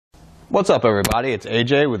What's up, everybody? It's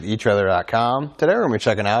AJ with etrailer.com. Today we're going to be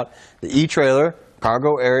checking out the eTrailer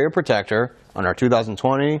Cargo Area Protector on our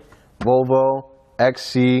 2020 Volvo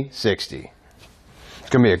XC60. It's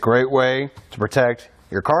going to be a great way to protect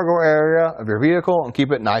your cargo area of your vehicle and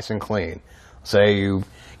keep it nice and clean. Say you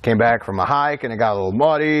came back from a hike and it got a little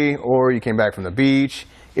muddy, or you came back from the beach.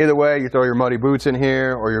 Either way, you throw your muddy boots in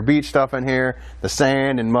here or your beach stuff in here, the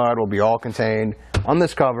sand and mud will be all contained on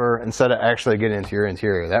this cover instead of actually getting into your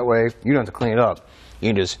interior. That way, you don't have to clean it up. You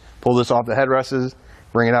can just pull this off the headrests,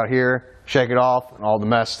 bring it out here, shake it off, and all the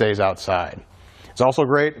mess stays outside. It's also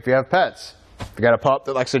great if you have pets. If you got a pup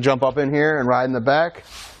that likes to jump up in here and ride in the back,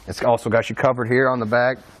 it's also got you covered here on the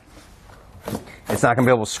back. It's not going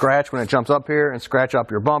to be able to scratch when it jumps up here and scratch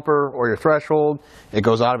up your bumper or your threshold. It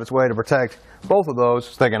goes out of its way to protect both of those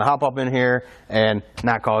so they can hop up in here and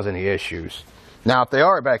not cause any issues. Now, if they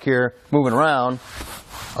are back here moving around,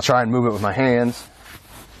 I'll try and move it with my hands.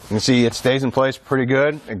 You can see it stays in place pretty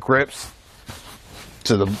good. It grips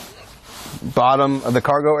to the bottom of the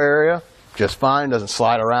cargo area just fine. Doesn't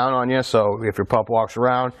slide around on you, so if your pup walks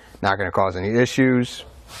around, not going to cause any issues.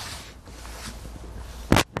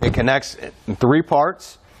 It connects in 3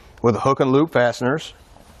 parts with hook and loop fasteners.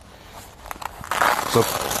 So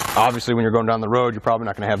obviously when you're going down the road, you're probably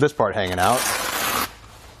not going to have this part hanging out.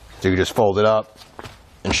 So you just fold it up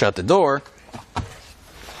and shut the door.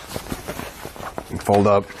 You fold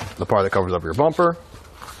up the part that covers up your bumper.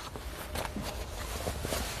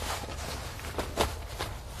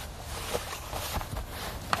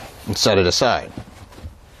 And set it aside.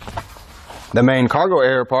 The main cargo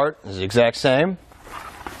area part is the exact same.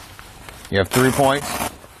 You have 3 points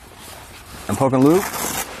and hook and loop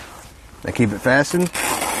that keep it fastened.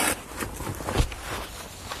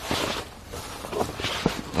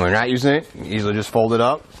 When you're not using it, you can easily just fold it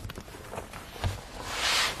up.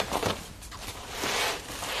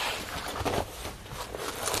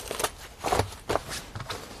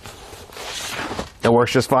 It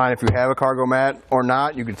works just fine if you have a cargo mat or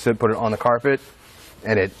not. You can put it on the carpet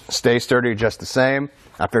and it stays sturdy just the same.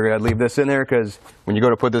 I figured I'd leave this in there because when you go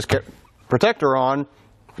to put this protector on,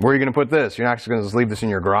 where are you going to put this? You're not just going to just leave this in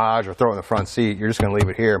your garage or throw it in the front seat. You're just going to leave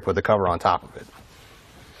it here and put the cover on top of it.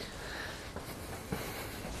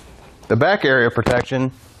 The back area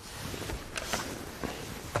protection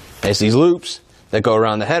is these loops that go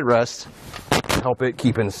around the headrest to help it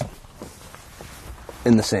keep in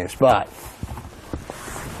the same spot.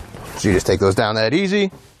 So you just take those down that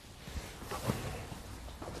easy.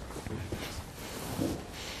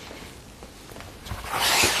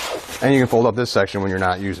 And you can fold up this section when you're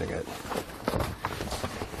not using it.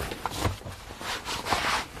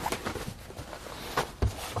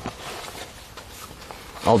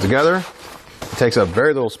 Altogether, it takes up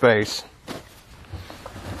very little space.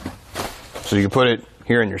 So you can put it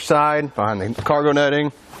here on your side, behind the cargo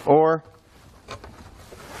netting, or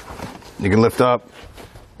you can lift up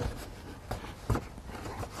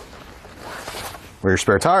where your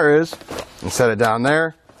spare tire is and set it down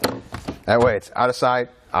there. That way it's out of sight,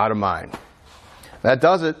 out of mind. That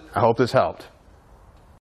does it. I hope this helped.